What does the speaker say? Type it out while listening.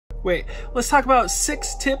Wait, let's talk about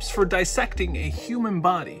 6 tips for dissecting a human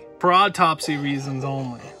body, for autopsy reasons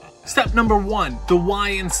only. Step number 1, the Y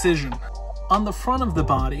incision. On the front of the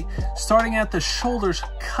body, starting at the shoulders,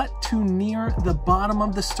 cut to near the bottom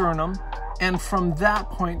of the sternum, and from that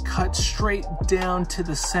point, cut straight down to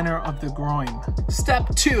the center of the groin. Step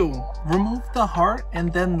 2, remove the heart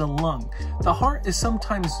and then the lung. The heart is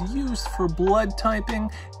sometimes used for blood typing,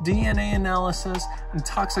 DNA analysis, and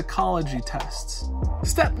toxicology tests.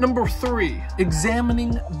 Step number 3,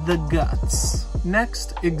 examining the guts.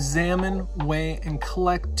 Next, examine, weigh, and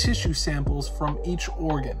collect tissue samples from each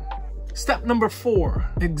organ. Step number 4,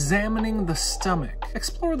 examining the stomach.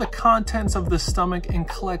 Explore the contents of the stomach and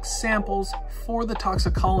collect samples for the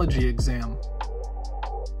toxicology exam.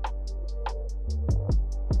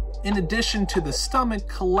 In addition to the stomach,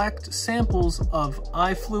 collect samples of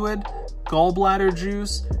eye fluid, gallbladder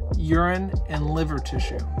juice, urine, and liver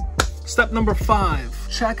tissue. Step number 5,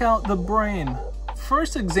 check out the brain.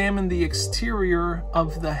 First, examine the exterior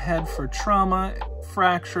of the head for trauma,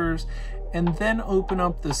 fractures, and then open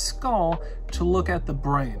up the skull to look at the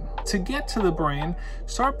brain. To get to the brain,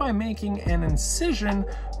 start by making an incision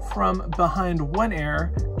from behind one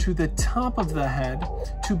ear to the top of the head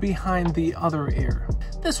to behind the other ear.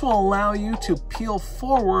 This will allow you to peel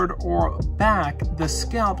forward or back the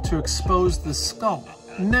scalp to expose the skull.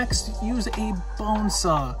 Next, use a bone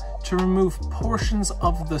saw to remove portions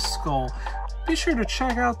of the skull. Be sure to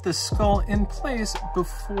check out the skull in place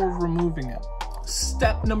before removing it.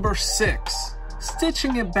 Step number 6,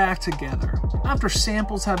 stitching it back together. After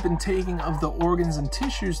samples have been taken of the organs and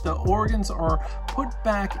tissues, the organs are put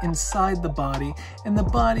back inside the body and the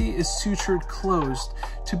body is sutured closed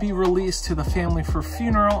to be released to the family for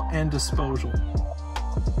funeral and disposal.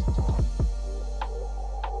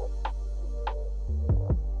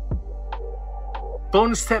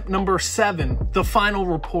 Bonus tip number 7, the final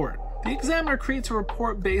report. The examiner creates a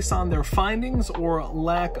report based on their findings or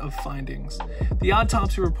lack of findings. The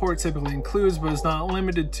autopsy report typically includes, but is not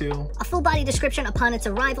limited to, a full body description upon its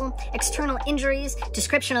arrival, external injuries,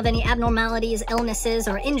 description of any abnormalities, illnesses,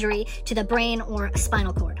 or injury to the brain or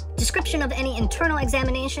spinal cord, description of any internal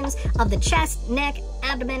examinations of the chest, neck,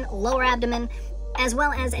 abdomen, lower abdomen, as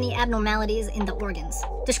well as any abnormalities in the organs,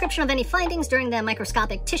 description of any findings during the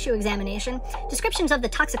microscopic tissue examination, descriptions of the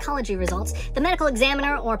toxicology results, the medical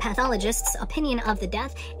examiner or pathologist's opinion of the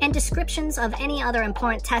death, and descriptions of any other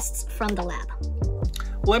important tests from the lab.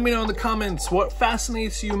 Let me know in the comments what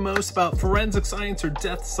fascinates you most about forensic science or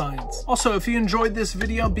death science. Also, if you enjoyed this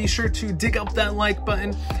video, be sure to dig up that like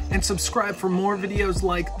button and subscribe for more videos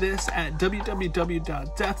like this at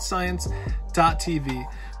www.DeathScienceTV.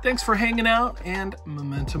 Thanks for hanging out, and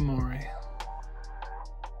memento mori.